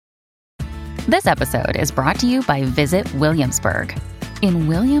This episode is brought to you by Visit Williamsburg. In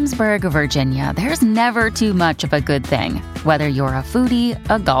Williamsburg, Virginia, there's never too much of a good thing. Whether you're a foodie,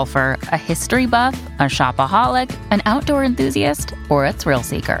 a golfer, a history buff, a shopaholic, an outdoor enthusiast, or a thrill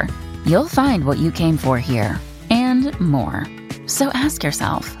seeker, you'll find what you came for here and more. So ask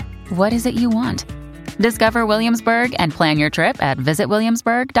yourself, what is it you want? Discover Williamsburg and plan your trip at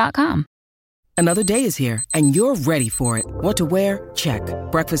visitwilliamsburg.com. Another day is here, and you're ready for it. What to wear? Check.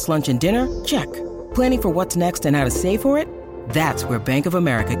 Breakfast, lunch, and dinner? Check. Planning for what's next and how to save for it? That's where Bank of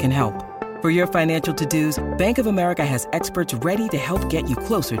America can help. For your financial to-dos, Bank of America has experts ready to help get you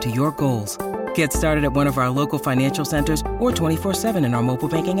closer to your goals. Get started at one of our local financial centers or 24/7 in our mobile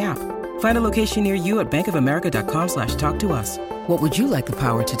banking app. Find a location near you at bankofamerica.com/talktous. What would you like the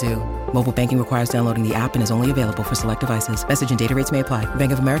power to do? Mobile banking requires downloading the app and is only available for select devices. Message and data rates may apply.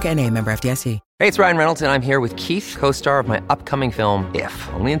 Bank of America N.A., member FDIC. Hey, it's Ryan Reynolds, and I'm here with Keith, co-star of my upcoming film, If,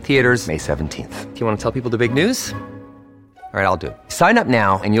 only in theaters May 17th. Do you want to tell people the big news? All right, I'll do it. Sign up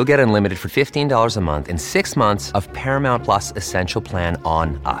now and you'll get unlimited for $15 a month and 6 months of Paramount Plus Essential Plan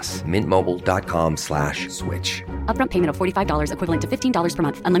on us. MintMobile.com/switch. Upfront payment of $45 equivalent to $15 per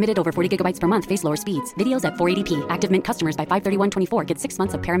month. Unlimited over 40 gigabytes per month. Face lower speeds. Videos at 480p. Active Mint customers by 531.24 get 6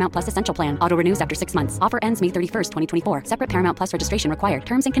 months of Paramount Plus Essential Plan. Auto renews after 6 months. Offer ends May 31st, 2024. Separate Paramount Plus registration required.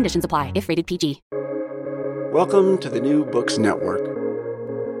 Terms and conditions apply if rated PG. Welcome to the New Books Network.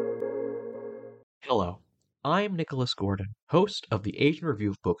 Hello. I'm Nicholas Gordon, host of the Asian Review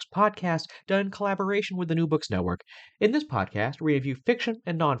of Books podcast, done in collaboration with the New Books Network. In this podcast, we review fiction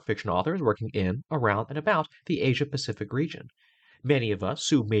and nonfiction authors working in, around, and about the Asia-Pacific region. Many of us,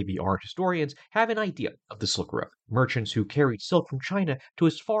 who maybe aren't historians, have an idea of the Silk Road, merchants who carried silk from China to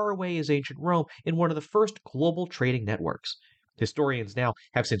as far away as ancient Rome in one of the first global trading networks. Historians now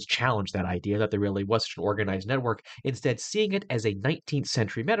have since challenged that idea that there really was such an organized network, instead seeing it as a 19th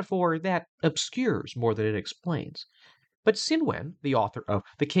century metaphor that obscures more than it explains. But Xin Wen, the author of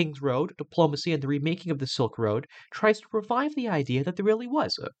The King's Road, Diplomacy, and the Remaking of the Silk Road, tries to revive the idea that there really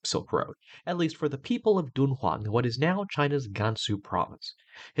was a Silk Road, at least for the people of Dunhuang, what is now China's Gansu province.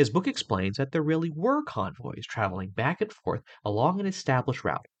 His book explains that there really were convoys traveling back and forth along an established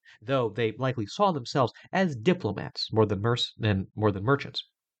route, though they likely saw themselves as diplomats more than merchants.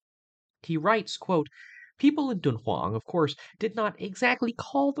 He writes, quote, "People in Dunhuang, of course, did not exactly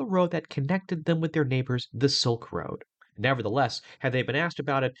call the road that connected them with their neighbors the Silk Road. Nevertheless, had they been asked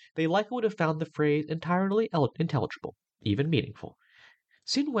about it, they likely would have found the phrase entirely intelligible, even meaningful."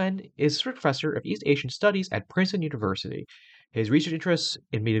 Xin Wen is professor of East Asian Studies at Princeton University. His research interests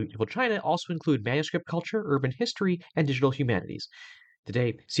in medieval China also include manuscript culture, urban history, and digital humanities.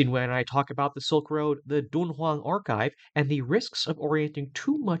 Today, Xin Wen and I talk about the Silk Road, the Dunhuang Archive, and the risks of orienting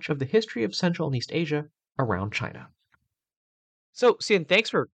too much of the history of Central and East Asia around China. So, Xin,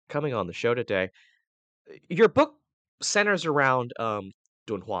 thanks for coming on the show today. Your book centers around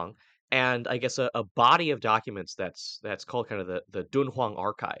Dunhuang, and I guess a body of documents that's called kind of the Dunhuang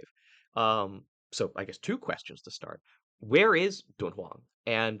Archive. So I guess two questions to start. Where is Dunhuang,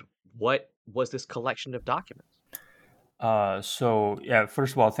 and what was this collection of documents?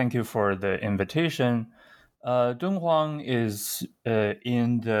 First of all, thank you for the invitation. Dunhuang is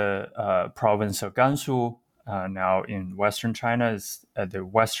in the province of Gansu, now in western China. Is at the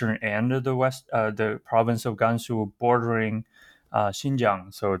western end of the province of Gansu, bordering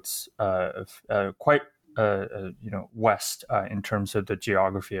Xinjiang. So it's quite west in terms of the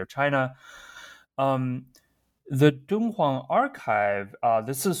geography of China. The Dunhuang Archive.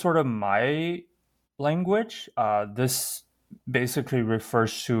 This is sort of my language. This basically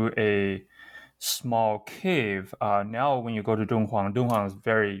refers to a small cave. Now, when you go to Dunhuang is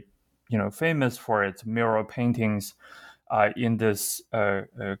very, famous for its mural paintings in this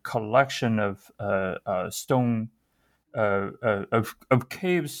collection of stone of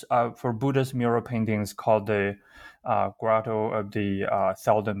caves for Buddhist mural paintings called the Grotto of the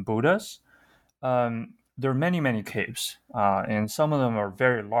Thousand Buddhas. There are many, many caves, and some of them are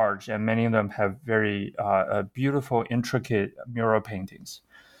very large, and many of them have very beautiful, intricate mural paintings.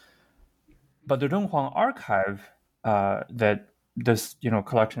 But the Dunhuang Archive, that this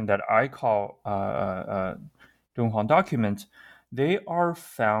collection that I call Dunhuang documents, they were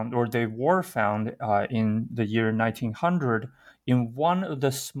found in the year 1900 in one of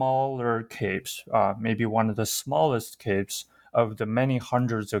the smaller caves, maybe one of the smallest caves of the many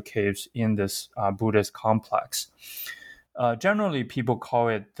hundreds of caves in this Buddhist complex. Generally, people call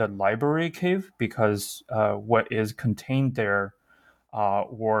it the library cave because what is contained there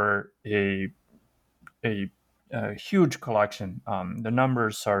were a huge collection. The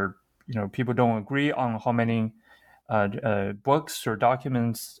numbers are, people don't agree on how many books or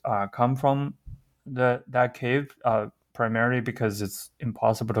documents come from that cave, primarily because it's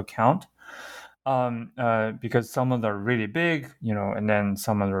impossible to count. Because some of them are really big, and then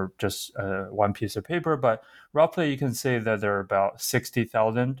some of them are just one piece of paper. But roughly, you can say that there are about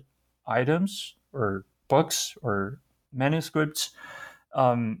 60,000 items or books or manuscripts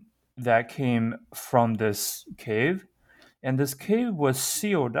that came from this cave. And this cave was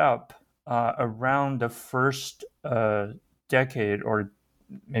sealed up around the first decade or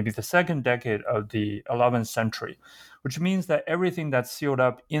maybe the second decade of the 11th century, which means that everything that's sealed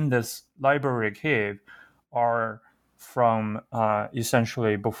up in this library cave are from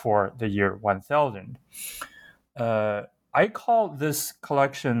essentially before the year 1000. I call this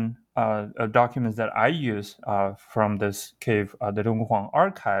collection of documents that I use from this cave the Dunhuang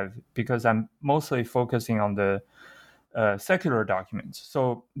Archive, because I'm mostly focusing on the secular documents.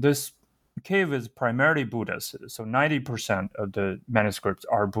 So this cave is primarily Buddhist, so 90% of the manuscripts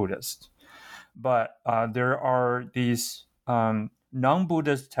are Buddhist. But there are these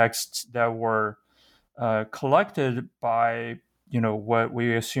non-Buddhist texts that were collected by, what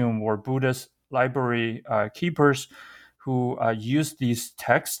we assume were Buddhist library keepers who used these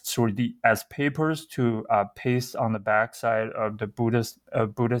texts as papers to paste on the backside of the Buddhist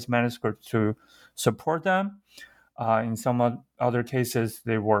manuscripts to support them. In some other cases,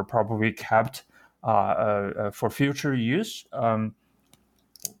 they were probably kept for future use.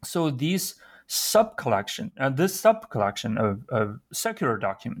 So this sub-collection of secular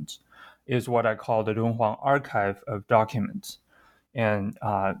documents is what I call the Dunhuang Archive of Documents. And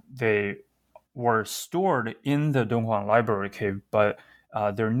they were stored in the Dunhuang Library Cave, but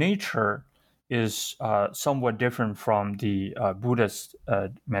their nature is somewhat different from the Buddhist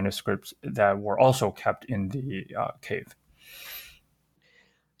manuscripts that were also kept in the cave.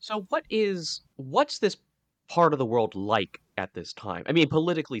 So what's this part of the world like at this time? I mean,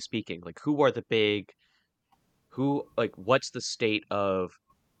 politically speaking, like what's the state of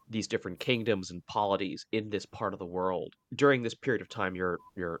these different kingdoms and polities in this part of the world during this period of time you're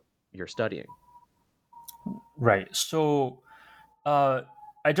studying? Right. So I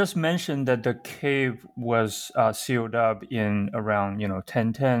just mentioned that the cave was sealed up in around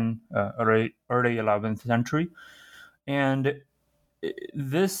 1010, early 11th century, and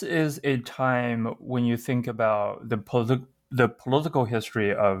this is a time when you think about the political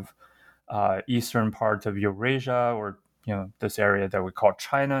history of eastern parts of Eurasia, or this area that we call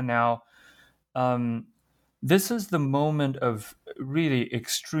China now. This is the moment of really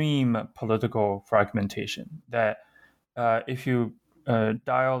extreme political fragmentation. That if you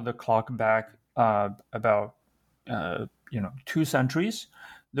dial the clock back about 2 centuries,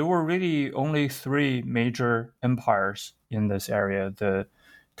 there were really only 3 major empires in this area: the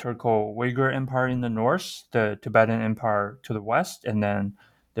Turco-Uyghur Empire in the north, the Tibetan Empire to the west, and then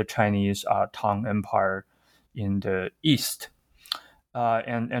the Chinese Tang Empire in the east.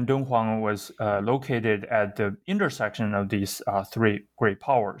 And Dunhuang was located at the intersection of these 3 great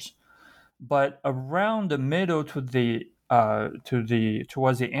powers. But around the middle towards the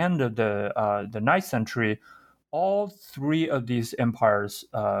end of the 9th century, all 3 of these empires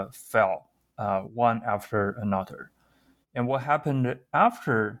fell, one after another. And what happened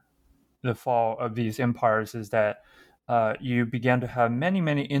after the fall of these empires is that you began to have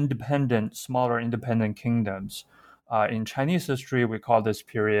many smaller independent kingdoms. In Chinese history, we call this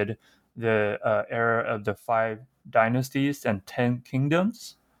period the era of the 5 dynasties and 10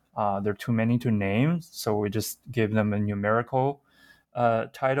 kingdoms. There are too many to name, so we just give them a numerical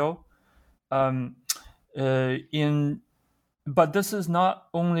title. But this is not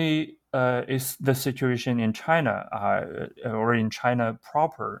only is the situation in China or in China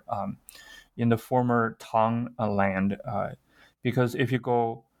proper, in the former Tang land, because if you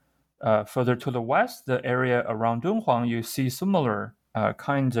go further to the west, the area around Dunhuang, you see similar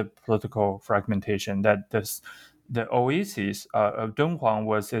kinds of political fragmentation. That the oasis of Dunhuang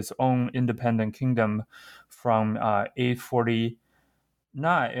was its own independent kingdom from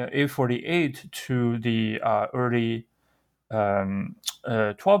 848 to the early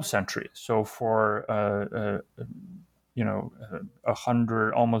 12th century. So for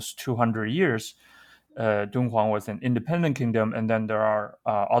 100, almost 200 years, Dunhuang was an independent kingdom, and then there are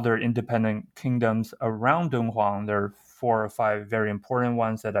other independent kingdoms around Dunhuang. There are 4 or 5 very important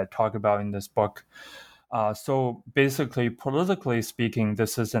ones that I talk about in this book. So basically, politically speaking,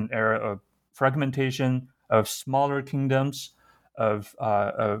 this is an era of fragmentation, of smaller kingdoms, of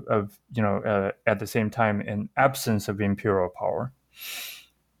at the same time an absence of imperial power.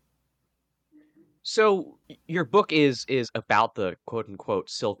 So your book is about the quote unquote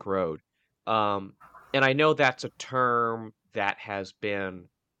Silk Road. And I know that's a term that has been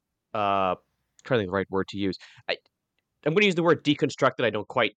trying to think of the right word to use. I'm going to use the word deconstructed. I don't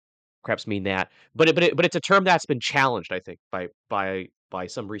quite perhaps mean that, but it's a term that's been challenged, I think, by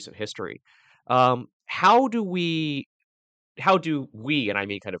some recent history. Um, how do we how do we, and I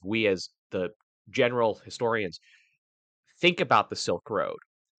mean kind of we as the general historians, think about the Silk Road?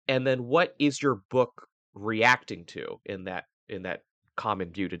 And then what is your book reacting to in that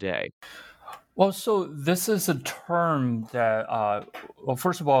common view today? Well, so this is a term that, well,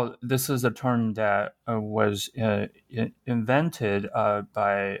 first of all, this is a term that was invented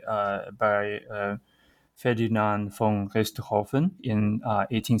by Ferdinand von Richthofen in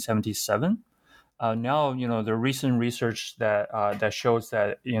 1877. Now, the recent research that shows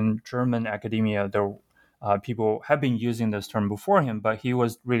that in German academia, there people have been using this term before him, but he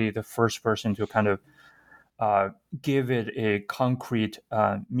was really the first person to kind of give it a concrete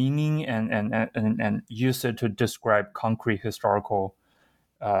meaning and use it to describe concrete historical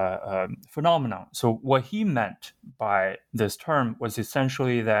phenomenon. So what he meant by this term was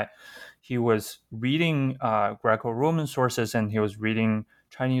essentially that he was reading Greco-Roman sources and he was reading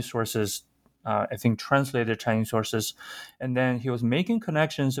Chinese sources, I think translated Chinese sources, and then he was making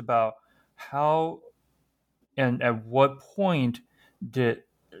connections about how and at what point did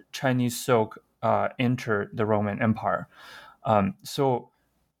Chinese silk enter the Roman Empire. So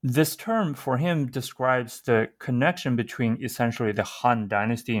this term for him describes the connection between essentially the Han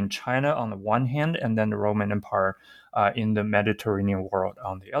Dynasty in China on the one hand, and then the Roman Empire in the Mediterranean world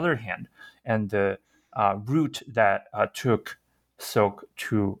on the other hand, and the route that took silk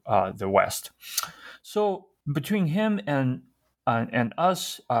to the West. So between him and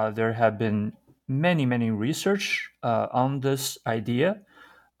us, there have been many research on this idea.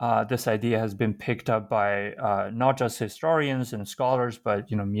 This idea has been picked up by not just historians and scholars,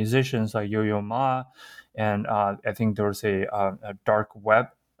 but musicians like Yo-Yo Ma, and I think there's a dark web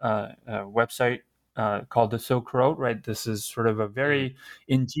website called the Silk Road. Right, this is sort of a very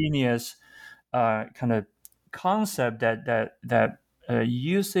ingenious kind of concept that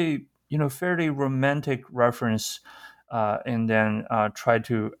use a fairly romantic reference and then try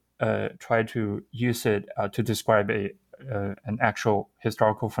to use it to describe an actual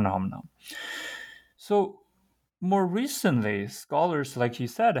historical phenomenon. So more recently, scholars, like you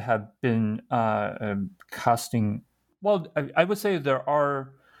said, have been casting. Well, I would say there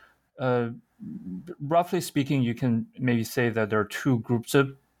are, roughly speaking, you can maybe say that there are two groups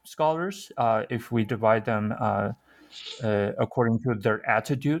of scholars if we divide them according to their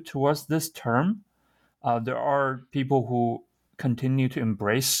attitude towards this term. There are people who continue to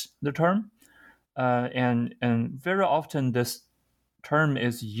embrace the term, and very often this term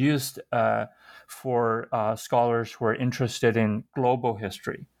is used for scholars who are interested in global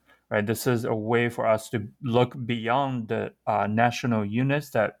history. Right, this is a way for us to look beyond the national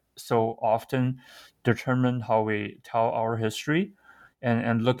units that so often determine how we tell our history,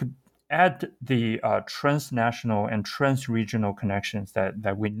 and look at the transnational and transregional connections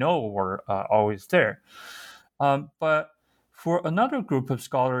that we know were always there. But for another group of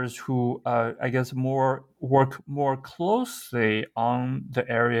scholars who, I guess, work more closely on the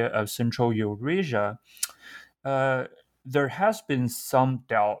area of Central Eurasia, there has been some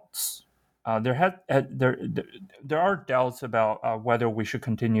doubts. There are doubts about whether we should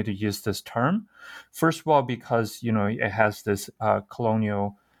continue to use this term. First of all, because it has this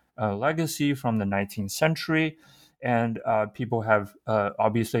colonial legacy from the 19th century, and people have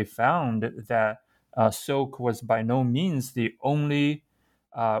obviously found that silk was by no means the only,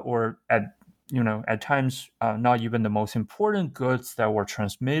 or at times not even the most important goods that were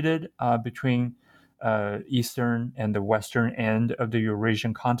transmitted between eastern and the western end of the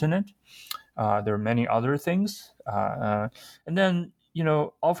Eurasian continent. There are many other things, and then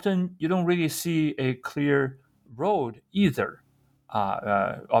often you don't really see a clear road either.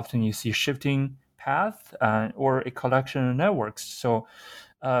 Often you see shifting path or a collection of networks. So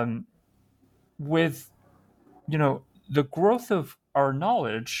with the growth of our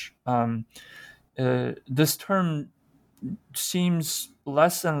knowledge, this term seems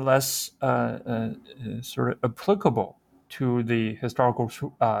less and less sort of applicable to the historical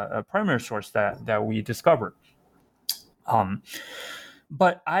primary source that we discovered.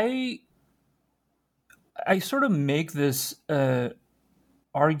 But I sort of make this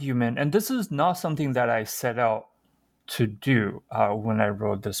argument, and this is not something that I set out to do when I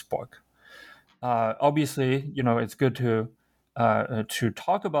wrote this book. Obviously, it's good to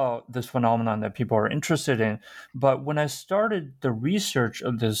talk about this phenomenon that people are interested in. But when I started the research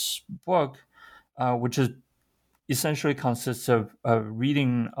of this book, which is essentially consists of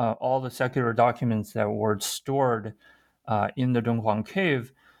reading all the secular documents that were stored in the Dunhuang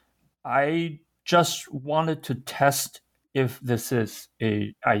cave. I just wanted to test if this is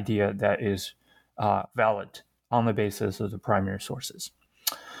a idea that is valid on the basis of the primary sources.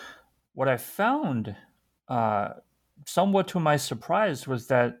 What I found, somewhat to my surprise, was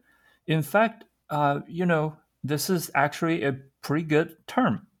that, in fact, this is actually a pretty good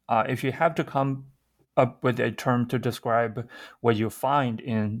term. If you have to come up with a term to describe what you find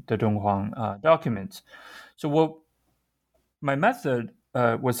in the Dunhuang documents. So what my method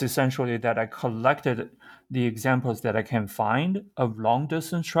was essentially that I collected the examples that I can find of long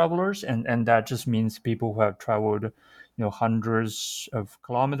distance travelers, and that just means people who have traveled, hundreds of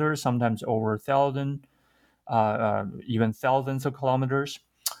kilometers, sometimes over 1,000, even thousands of kilometers.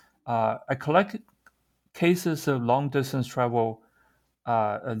 I collected cases of long distance travel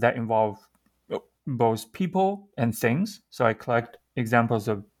that involve both people and things. So I collect examples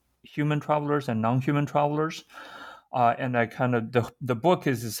of human travelers and non-human travelers. And I kind of the book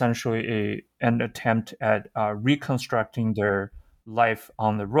is essentially an attempt at reconstructing their life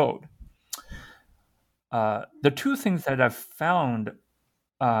on the road. The two things that I've found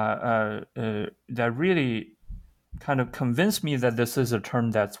that really kind of convinced me that this is a term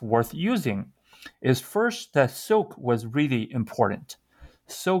that's worth using is first that silk was really important.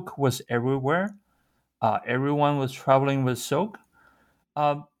 Silk was everywhere. Everyone was traveling with silk.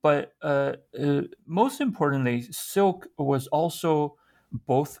 But most importantly, silk was also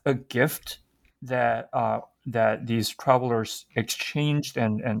both a gift that these travelers exchanged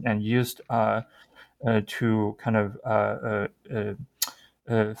and used to kind of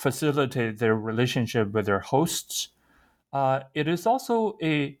facilitate their relationship with their hosts. It is also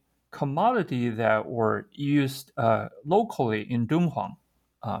a commodity that were used locally in Dunhuang.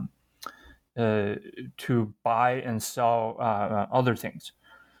 To buy and sell other things.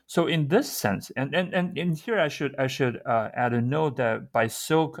 So in this sense, and here I should add a note that by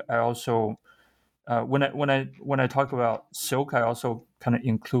silk I also when I talk about silk I also kind of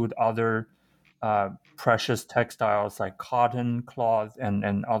include other precious textiles like cotton, cloth,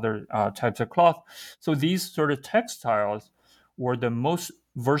 and other types of cloth. So these sort of textiles were the most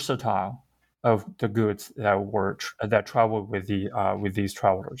versatile of the goods that traveled with these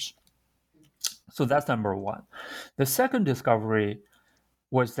travelers. So that's number one. The second discovery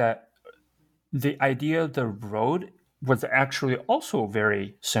was that the idea of the road was actually also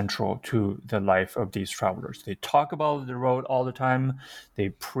very central to the life of these travelers. They talk about the road all the time. They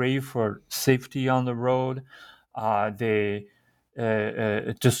pray for safety on the road. They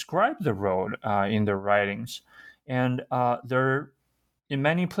describe the road in their writings. And they're in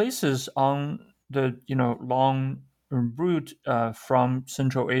many places on the long route from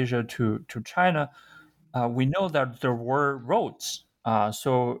Central Asia to China, we know that there were roads.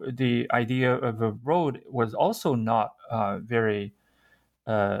 So the idea of a road was also not very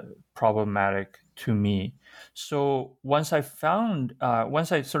problematic to me. So once I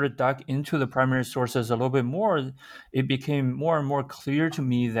sort of dug into the primary sources a little bit more, it became more and more clear to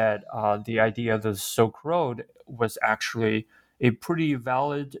me that the idea of the Silk Road was actually a pretty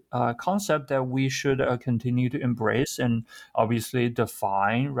valid concept that we should continue to embrace and obviously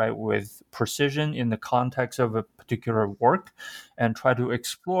define, right, with precision in the context of a particular work and try to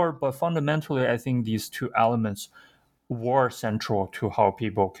explore. But fundamentally, I think these two elements were central to how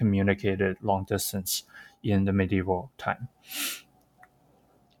people communicated long distance in the medieval time.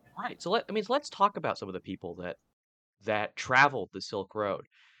 Right. So let's talk about some of the people that traveled the Silk Road.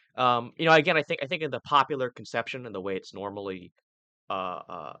 Again, I think in the popular conception and the way it's normally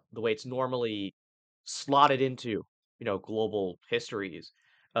slotted into global histories,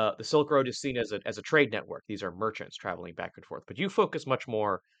 the Silk Road is seen as a trade network. These are merchants traveling back and forth, but you focus much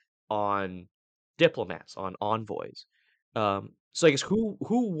more on diplomats, on envoys. So I guess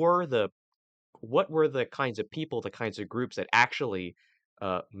what were the kinds of people, the kinds of groups that actually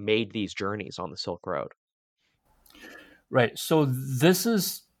made these journeys on the Silk Road? Right. So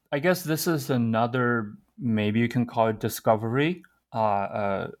I guess this is another, maybe you can call it discovery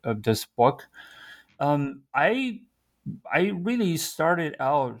of this book. I really started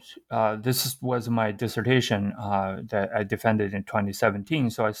out. This was my dissertation that I defended in 2017.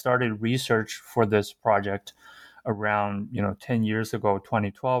 So I started research for this project around 10 years ago,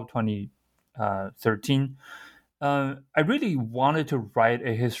 2012, 2013. I really wanted to write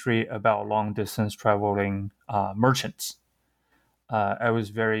a history about long distance traveling merchants. I was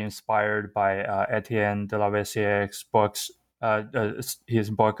very inspired by Etienne de la Vaissier's books, his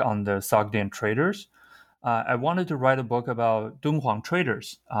book on the Sogdian traders. I wanted to write a book about Dunhuang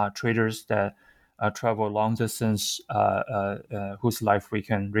traders, traders that travel long distance, whose life we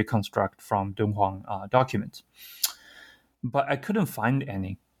can reconstruct from Dunhuang documents. But I couldn't find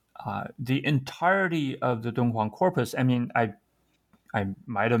any. The entirety of the Dunhuang corpus, I mean, I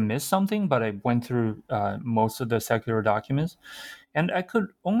might have missed something, but I went through most of the secular documents, and I could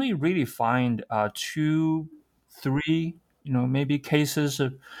only really find 2, 3, maybe cases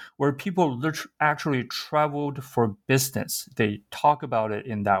where people actually traveled for business. They talk about it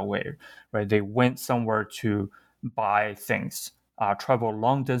in that way, right? They went somewhere to buy things, travel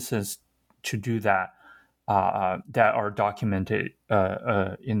long distance to do that, that are documented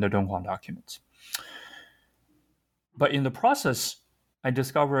in the Dunhuang documents. But in the process, I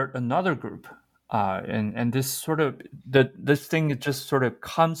discovered another group, and this sort of this thing just sort of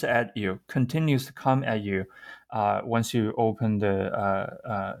continues to come at you once you open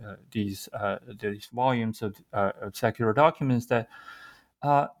these volumes of secular documents. That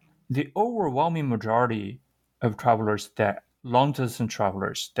the overwhelming majority of long distance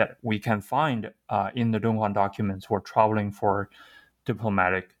travelers that we can find in the Dunhuang documents were traveling for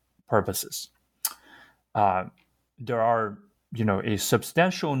diplomatic purposes. There are a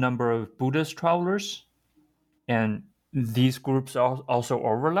substantial number of Buddhist travelers, and these groups also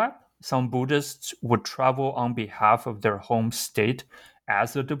overlap. Some Buddhists would travel on behalf of their home state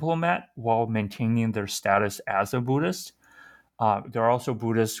as a diplomat while maintaining their status as a Buddhist. There are also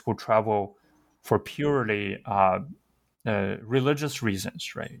Buddhists who travel for purely religious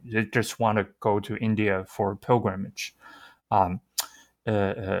reasons, right? They just want to go to India for pilgrimage.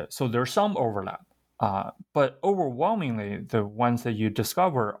 So there's some overlap. But overwhelmingly, the ones that you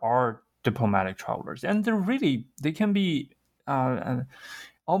discover are diplomatic travelers. And they can be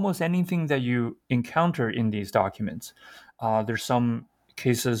almost anything that you encounter in these documents. There's some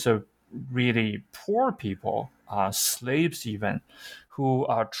cases of really poor people, slaves even, who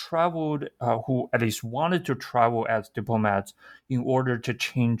traveled, who at least wanted to travel as diplomats in order to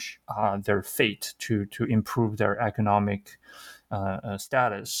change their fate, to improve their economic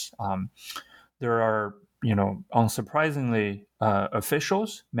status. There are, unsurprisingly,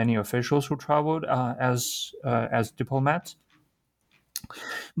 many officials who traveled as diplomats.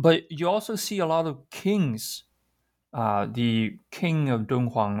 But you also see a lot of kings, the king of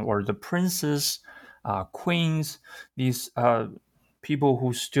Dunhuang, or the princes, queens, these people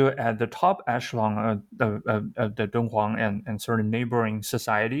who stood at the top echelon of the Dunhuang and certain neighboring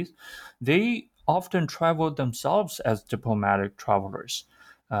societies. They often traveled themselves as diplomatic travelers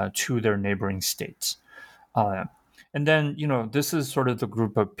to their neighboring states. And then, this is sort of the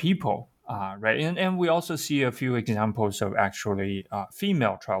group of people, right? And we also see a few examples of actually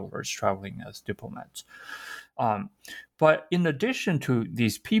female travelers traveling as diplomats. But in addition to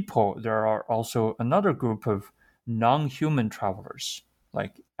these people, there are also another group of non-human travelers,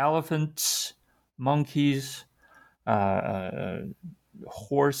 like elephants, monkeys,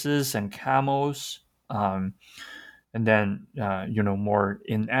 horses and camels, and then more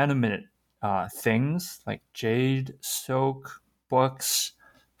inanimate things like jade, silk, books,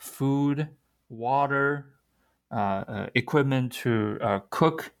 food, water, equipment to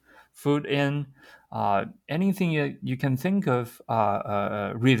cook food in, anything you can think of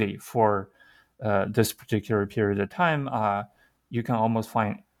really for this particular period of time. You can almost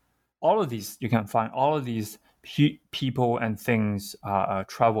find all of these. You can find all of these people and things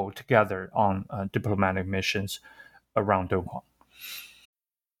travel together on diplomatic missions around Dunhuang.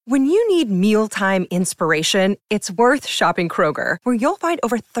 When you need mealtime inspiration, it's worth shopping Kroger, where you'll find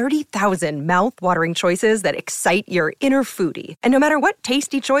over 30,000 mouth-watering choices that excite your inner foodie. And no matter what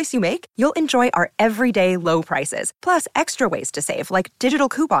tasty choice you make, you'll enjoy our everyday low prices, plus extra ways to save, like digital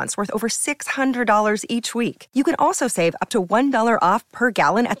coupons worth over $600 each week. You can also save up to $1 off per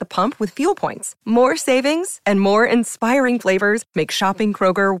gallon at the pump with fuel points. More savings and more inspiring flavors make shopping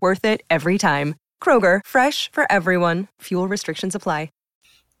Kroger worth it every time. Kroger, fresh for everyone. Fuel restrictions apply.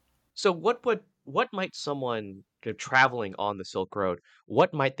 So what might someone traveling on the Silk Road,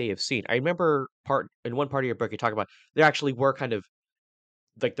 what might they have seen? I remember in one part of your book you talk about there actually were kind of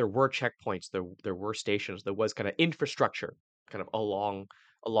like there were checkpoints, there were stations, there was kind of infrastructure kind of along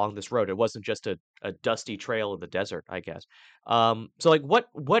this road. It wasn't just a dusty trail in the desert, I guess. So like what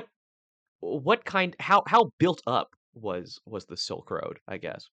kind how built up was the Silk Road, I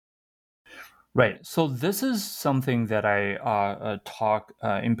guess? Right. So this is something that I talk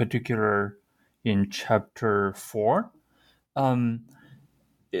in particular in chapter 4.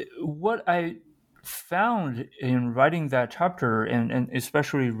 What I found in writing that chapter, and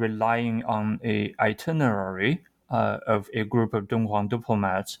especially relying on a itinerary of a group of Dunhuang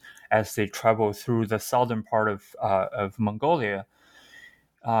diplomats as they travel through the southern part of Mongolia,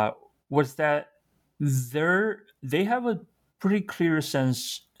 was that they have a pretty clear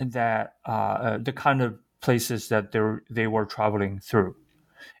sense that the kind of places that they were traveling through.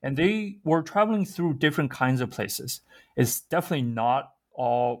 And they were traveling through different kinds of places. It's definitely not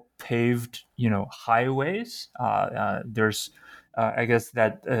all paved, highways. There's, I guess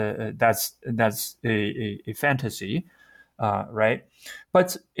that's a fantasy, right?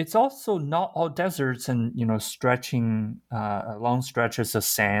 But it's also not all deserts and stretching long stretches of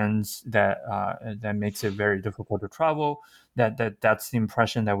sands that makes it very difficult to travel. That's the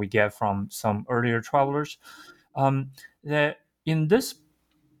impression that we get from some earlier travelers. That in this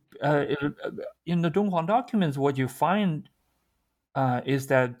in the Dunhuang documents, what you find is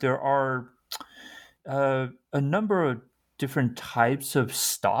that there are a number of different types of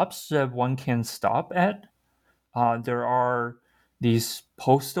stops that one can stop at. There are these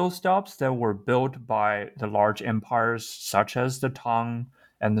postal stops that were built by the large empires such as the Tang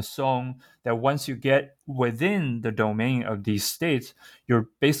and the Song, that once you get within the domain of these states, you're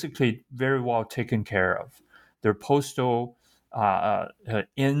basically very well taken care of. They're postal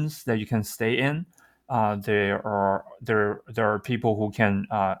inns that you can stay in. There are people who can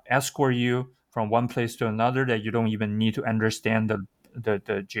escort you from one place to another that you don't even need to understand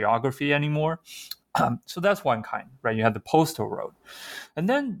the geography anymore. So that's one kind, right? You have the postal road. And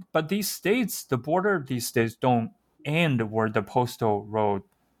then, but these states, the border of these states don't end where the postal road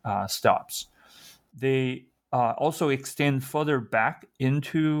stops. They also extend further back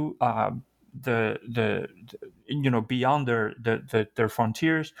into the beyond their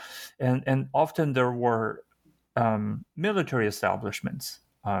frontiers, and often there were military establishments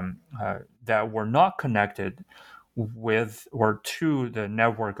that were not connected with or to the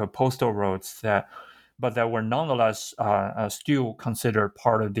network of postal roads but that were nonetheless still considered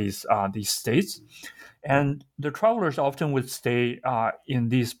part of these states. And the travelers often would stay in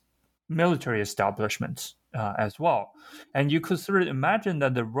these military establishments as well. And you could sort of imagine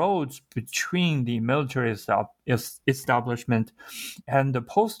that the roads between the military establishment and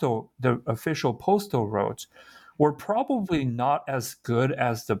the official postal roads were probably not as good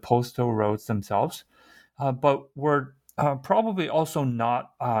as the postal roads themselves, but were probably also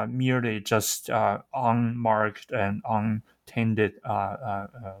not merely just unmarked and untended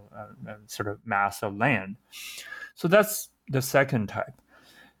sort of mass of land. So that's the second type.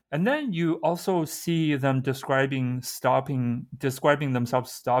 And then you also see them describing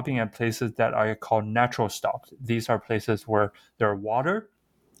themselves stopping at places that I call natural stops. These are places where there are water.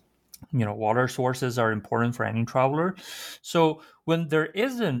 Water sources are important for any traveler. So when there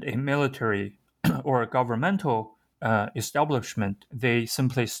isn't a military or a governmental establishment, they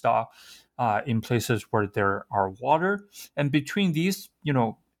simply stop in places where there are water. And between these,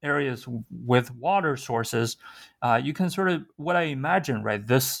 areas with water sources, you can sort of, what I imagine, right?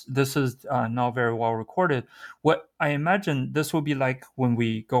 This is not very well recorded. What I imagine this will be like when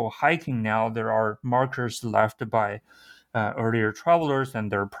we go hiking now, there are markers left by earlier travelers,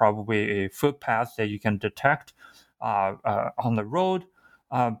 and there are probably a footpath that you can detect on the road.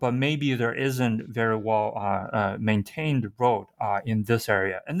 But maybe there isn't very well maintained road in this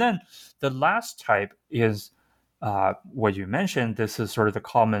area. And then the last type is what you mentioned. This is sort of the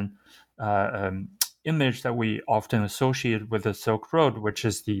common image that we often associate with the Silk Road, which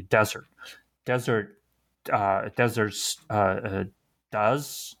is the desert. Deserts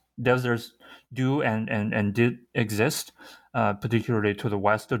do and did exist, particularly to the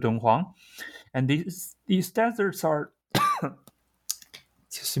west of Dunhuang. And these deserts are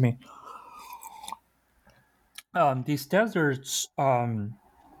excuse me. These deserts,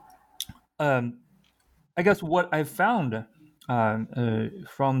 I guess what I found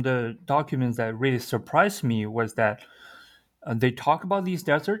from the documents that really surprised me was that they talk about these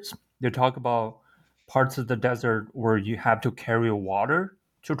deserts. They talk about parts of the desert where you have to carry water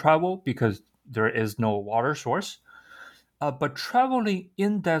to travel because there is no water source. But traveling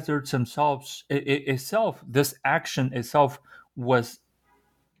in deserts themselves, this action itself was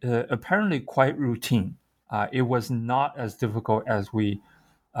apparently quite routine. It was not as difficult as we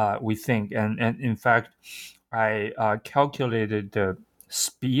think, and in fact, I calculated the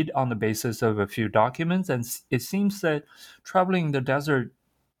speed on the basis of a few documents, and it seems that traveling in the desert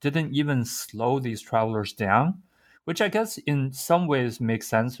didn't even slow these travelers down, which I guess in some ways makes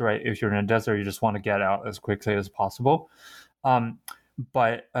sense, right? If you're in a desert, you just want to get out as quickly as possible.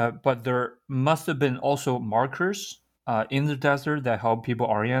 But there must have been also markers in the desert that help people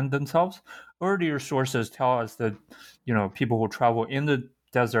orient themselves. Earlier sources tell us that people who travel in the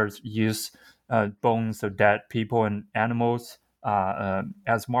deserts use bones of dead people and animals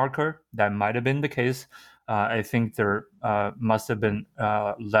as marker. That might have been the case, I think there must have been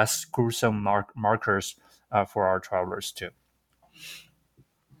less gruesome markers for our travelers too.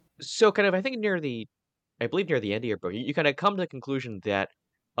 So kind of, I think I believe near the end of your book, you kind of come to the conclusion that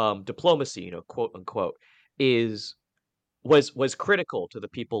diplomacy, quote unquote, is was critical to the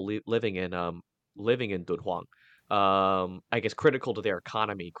people living in Dunhuang. I guess critical to their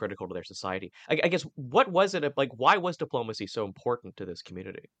economy, critical to their society. I guess what was it like? Why was diplomacy so important to this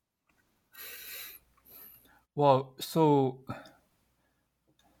community? Well, so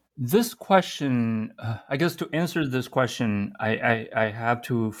this question, I guess to answer this question, I have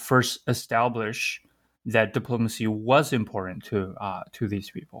to first establish that diplomacy was important to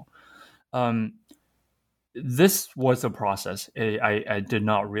these people. This was a process. I did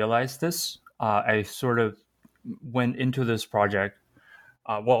not realize this. I sort of went into this project.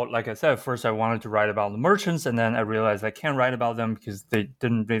 Well, like I said, first I wanted to write about the merchants, and then I realized I can't write about them because they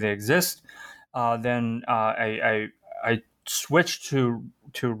didn't really exist. Then I switched to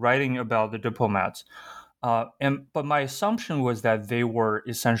writing about the diplomats. But my assumption was that they were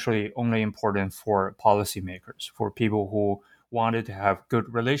essentially only important for policymakers, for people who wanted to have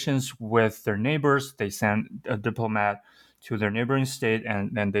good relations with their neighbors. They sent a diplomat to their neighboring state, and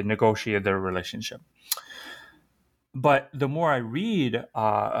then they negotiate their relationship. But the more I read,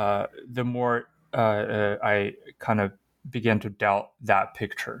 the more I kind of began to doubt that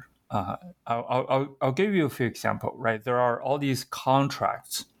picture. I'll give you a few examples. Right, there are all these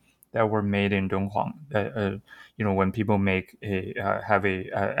contracts that were made in Dunhuang. When people have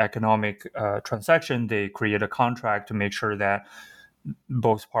a economic transaction, they create a contract to make sure that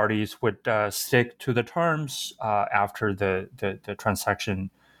both parties would stick to the terms after the transaction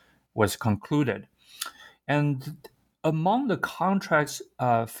was concluded. And among the contracts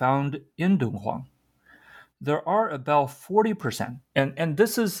found in Dunhuang, there are about 40%, and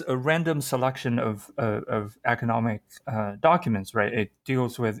this is a random selection of economic documents, right? It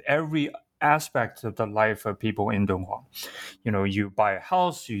deals with every aspect of the life of people in Dunhuang. You buy a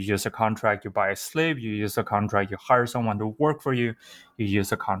house, you use a contract. You buy a slave, you use a contract. You hire someone to work for you, you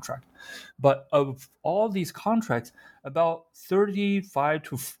use a contract. But of all these contracts, about 35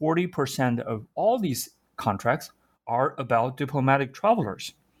 to 40% of all these contracts are about diplomatic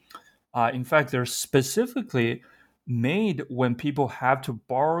travelers. In fact, they're specifically made when people have to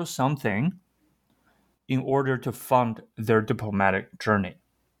borrow something in order to fund their diplomatic journey.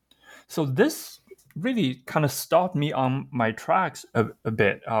 So this really kind of stopped me on my tracks a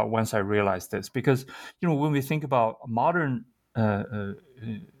bit once I realized this, because when we think about modern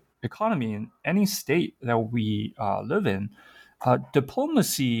economy in any state that we live in,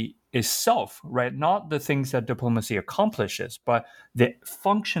 diplomacy itself, right? Not the things that diplomacy accomplishes, but the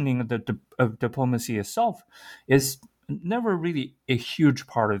functioning of diplomacy itself is never really a huge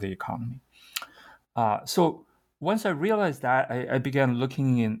part of the economy. So once I realized that, I began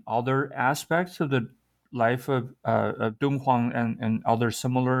looking in other aspects of the life of Dunhuang and other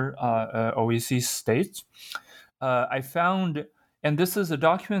similar OEC states. I found, and this is a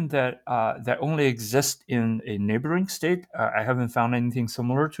document that only exists in a neighboring state. I haven't found anything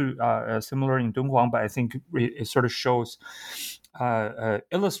similar in Dunhuang, but I think it sort of shows,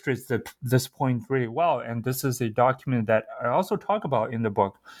 illustrates this point really well. And this is a document that I also talk about in the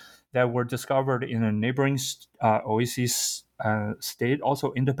book, that were discovered in a neighboring OEC state,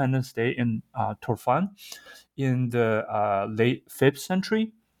 also independent state in Turfan, in the late 5th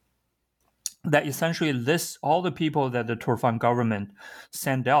century. That essentially lists all the people that the Turfan government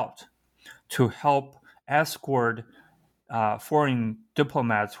sent out to help escort foreign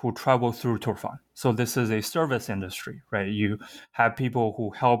diplomats who travel through Turfan. So this is a service industry, right? You have people who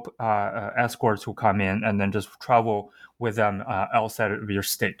help escorts who come in and then just travel with them outside of your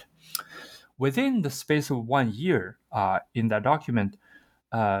state. Within the space of 1 year, in that document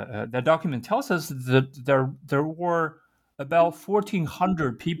tells us that there were about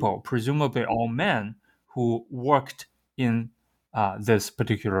 1,400 people, presumably all men, who worked in this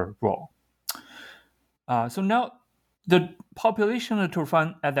particular role. So now the population of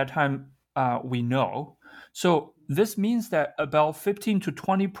Turfan at that time, we know. So this means that about 15 to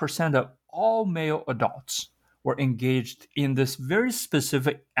 20% of all male adults were engaged in this very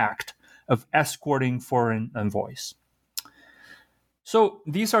specific act of escorting foreign envoys. So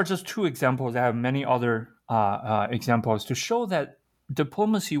these are just two examples. I have many other examples to show that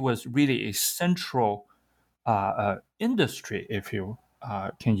diplomacy was really a central industry, if you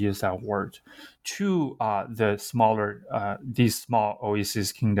can use that word, to these small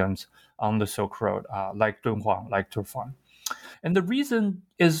OEC kingdoms on the Silk Road, like Dunhuang, like Turfan. And the reason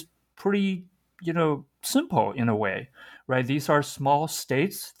is pretty, simple in a way, right? These are small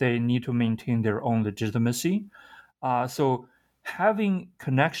states. They need to maintain their own legitimacy. So having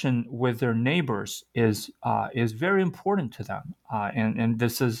connection with their neighbors is very important to them, and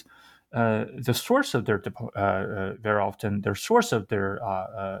this is the source of their very often their source of their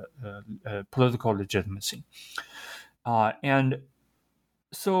political legitimacy, and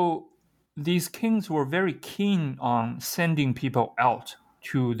so these kings were very keen on sending people out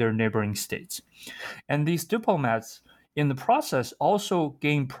to their neighboring states, and these diplomats in the process also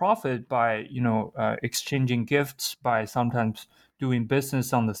gain profit by exchanging gifts, by sometimes doing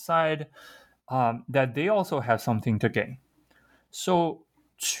business on the side, that they also have something to gain. So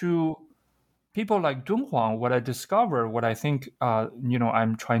to people like Dunhuang, what I discovered, what I think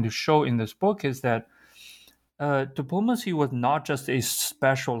I'm trying to show in this book is that diplomacy was not just a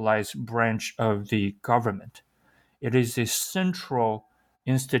specialized branch of the government. It is a central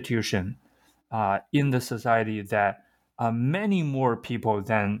institution in the society that many more people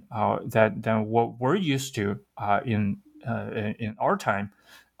than what we're used to in our time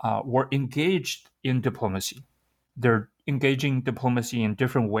were engaged in diplomacy. They're engaging diplomacy in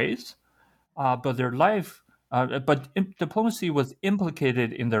different ways, but diplomacy was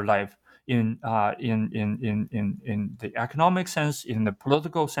implicated in their life in the economic sense, in the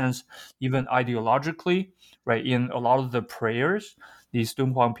political sense, even ideologically, right? In a lot of the prayers, these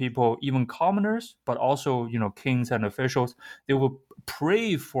Dunhuang people, even commoners, but also kings and officials, they will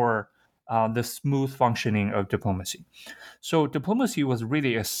pray for the smooth functioning of diplomacy. So diplomacy was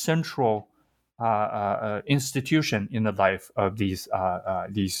really a central institution in the life of these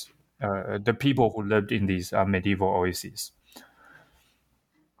the people who lived in these medieval oases.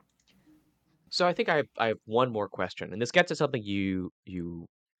 So I think I have one more question, and this gets to something you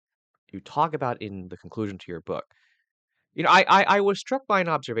talk about in the conclusion to your book. I was struck by an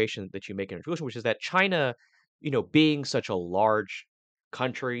observation that you make in your conclusion, which is that China, being such a large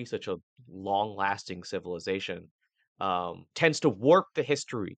country, such a long-lasting civilization, tends to warp the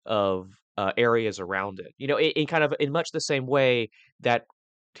history of areas around it. In kind of in much the same way that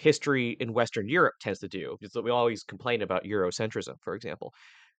history in Western Europe tends to do. Because we always complain about Eurocentrism, for example,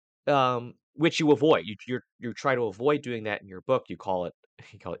 which you avoid. You try to avoid doing that in your book. You call it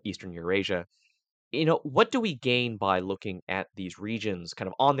Eastern Eurasia. What do we gain by looking at these regions kind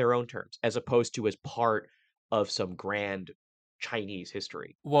of on their own terms, as opposed to as part of some grand Chinese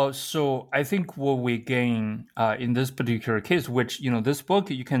history? Well, so I think what we gain in this particular case, which this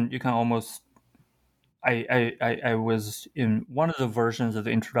book you can almost. I was in one of the versions of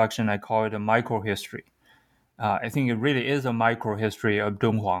the introduction. I call it a micro history. I think it really is a micro history of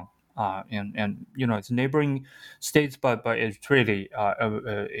Dunhuang, and it's neighboring states, but it's really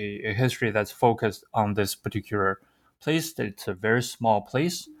a history that's focused on this particular place. It's a very small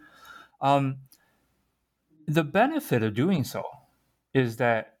place. The benefit of doing so is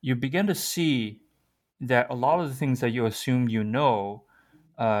that you begin to see that a lot of the things that you assume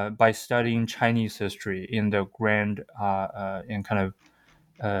by studying Chinese history in the grand and kind of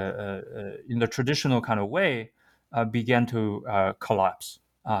in the traditional kind of way began to collapse.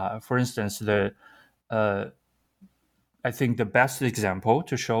 For instance, I think the best example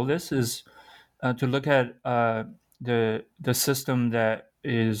to show this is to look at the system that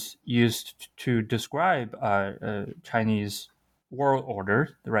is used to describe Chinese world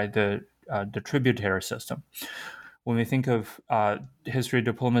order, right? The tributary system. When we think of history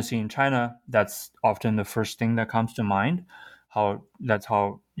diplomacy in China, that's often the first thing that comes to mind. That's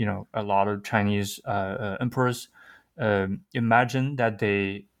how a lot of Chinese emperors imagine that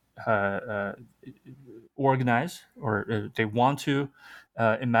they organize, or they want to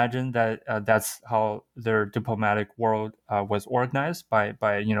imagine that that's how their diplomatic world was organized by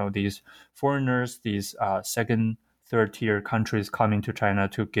these foreigners, these second, third tier countries coming to China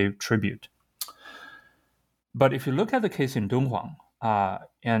to give tribute. But if you look at the case in Dunhuang,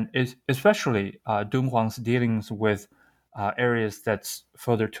 and especially Dunhuang's dealings with areas that's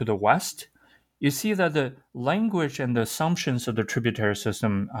further to the west, you see that the language and the assumptions of the tributary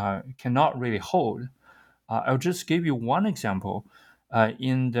system cannot really hold. I'll just give you one example.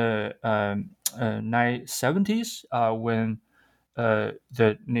 In the 970s, when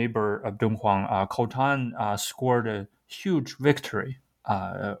the neighbor of Dunhuang, Khotan, scored a huge victory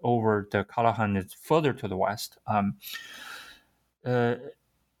over the Kalahanids further to the west,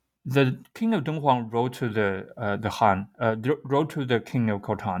 the king of Dunhuang wrote to the Han, wrote to the king of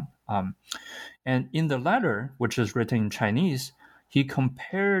Khotan, and in the letter, which is written in Chinese, he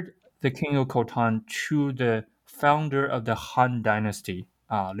compared the king of Khotan to the founder of the Han Dynasty,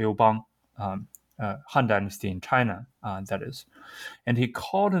 Liu Bang, Han Dynasty in China, that is, and he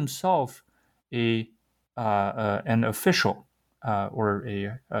called himself a an official or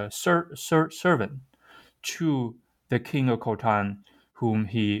a servant to the king of Khotan, whom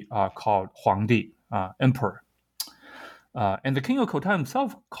he called Huangdi, emperor. And the king of Khotan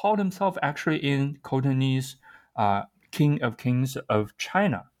himself called himself actually in Khotanese King of Kings of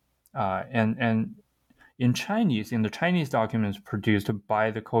China. And in Chinese, in the Chinese documents produced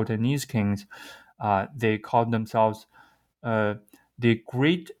by the Khotanese kings, they called themselves the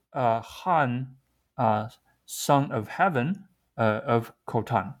great Han, son of heaven of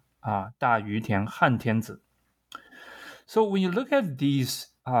Khotan, 大于田汉天子. So when you look at these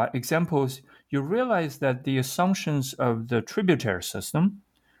examples, you realize that the assumptions of the tributary system,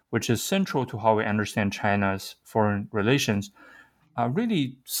 which is central to how we understand China's foreign relations,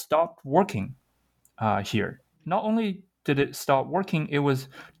 really stopped working here. Not only did it stop working, it was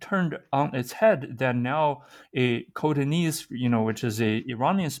turned on its head that now a Khotanese, which is a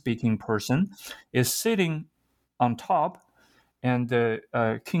Iranian-speaking person, is sitting on top, and the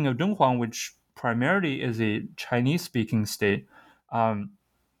king of Dunhuang, which primarily is a Chinese-speaking state,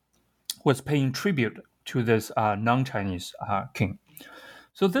 was paying tribute to this non-Chinese king.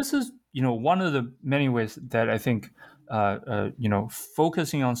 So this is, one of the many ways that I think,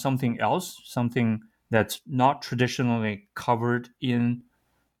 focusing on something else, something that's not traditionally covered in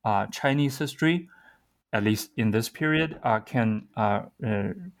Chinese history, at least in this period, can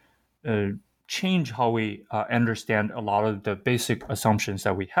change how we understand a lot of the basic assumptions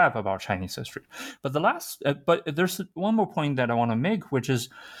that we have about Chinese history. But but there's one more point that I want to make, which is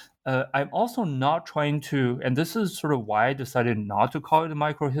I'm also not trying to, and this is sort of why I decided not to call it a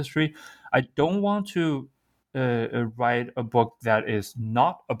microhistory. I don't want to write a book that is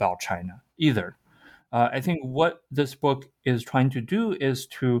not about China either. I think what this book is trying to do is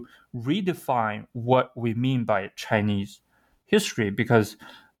to redefine what we mean by Chinese history, because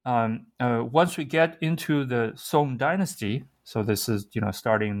once we get into the Song Dynasty, so this is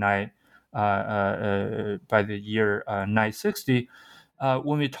starting by the year 960,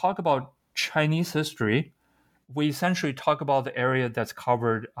 when we talk about Chinese history, we essentially talk about the area that's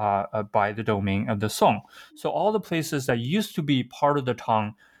covered by the domain of the Song. So all the places that used to be part of the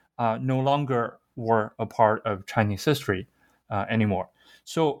Tang no longer were a part of Chinese history anymore.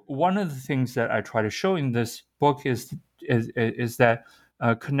 So one of the things that I try to show in this book is that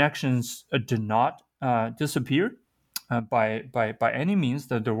connections did not disappear by any means.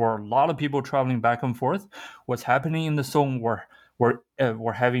 That there were a lot of people traveling back and forth. What's happening in the Song were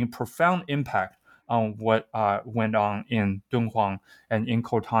having profound impact on what went on in Dunhuang and in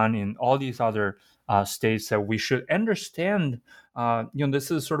Khotan, in all these other states that we should understand.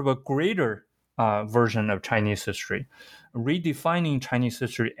 This is sort of a greater version of Chinese history, redefining Chinese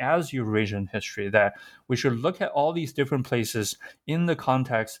history as Eurasian history, that we should look at all these different places in the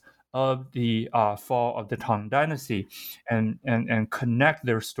context of the fall of the Tang Dynasty and connect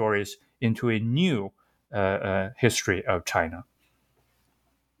their stories into a new history of China.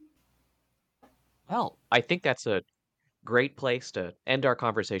 Well, I think that's a great place to end our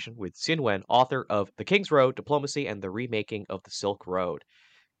conversation with Xin Wen, author of The King's Road, Diplomacy and the Remaking of the Silk Road.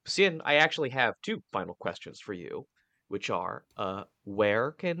 Xin, I actually have two final questions for you, which are,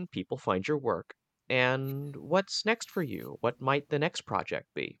 where can people find your work? And what's next for you? What might the next project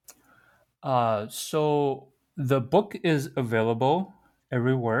be? So the book is available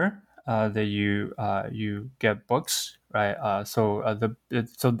everywhere that you get books, right? So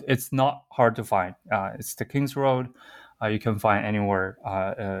it's not hard to find. It's The King's Road. You can find anywhere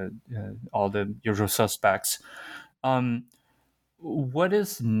all the usual suspects. What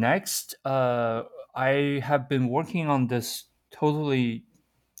is next? I have been working on this totally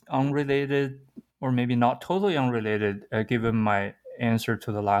unrelated, or maybe not totally unrelated, given my answer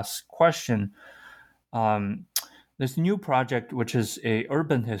to the last question. This new project, which is a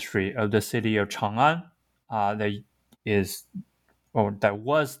urban history of the city of Chang'an, that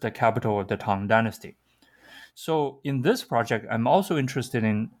was the capital of the Tang Dynasty. So in this project, I'm also interested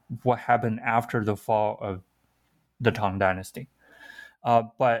in what happened after the fall of the Tang Dynasty.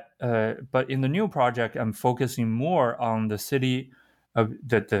 But in the new project, I'm focusing more on the city of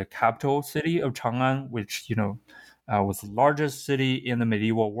the capital city of Chang'an, which was the largest city in the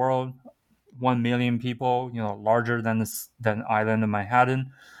medieval world, 1 million people, larger than the island of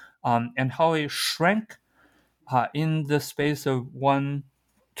Manhattan, and how it shrank in the space of 1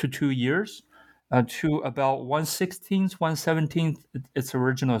 to 2 years to about 1/16, 1/17 its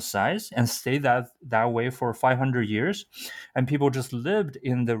original size, and stayed that way for 500 years, and people just lived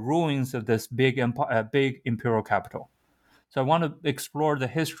in the ruins of this big imperial capital. So I want to explore the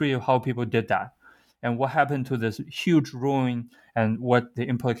history of how people did that, and what happened to this huge ruin, and what the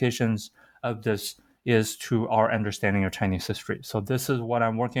implications of this is to our understanding of Chinese history. So this is what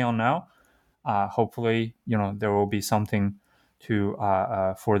I'm working on now. Hopefully, there will be something to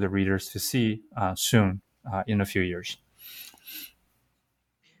for the readers to see soon in a few years.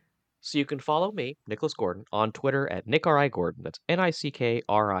 So you can follow me, Nicholas Gordon, on Twitter at NickRIGordon. That's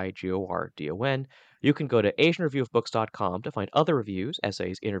NickRigordon. You can go to AsianReviewOfBooks.com to find other reviews,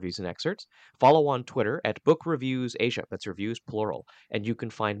 essays, interviews, and excerpts. Follow on Twitter at Book Reviews Asia. That's reviews plural. And you can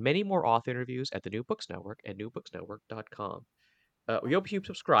find many more author interviews at the New Books Network at newbooksnetwork.com. We hope you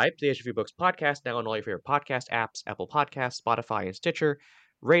subscribe to the Asian Review Books podcast now on all your favorite podcast apps, Apple Podcasts, Spotify, and Stitcher.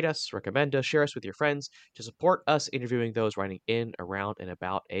 Rate us, recommend us, share us with your friends to support us interviewing those writing in, around, and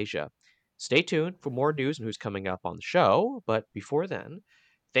about Asia. Stay tuned for more news and who's coming up on the show. But before then,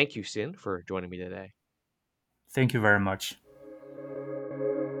 thank you, Sin, for joining me today. Thank you very much.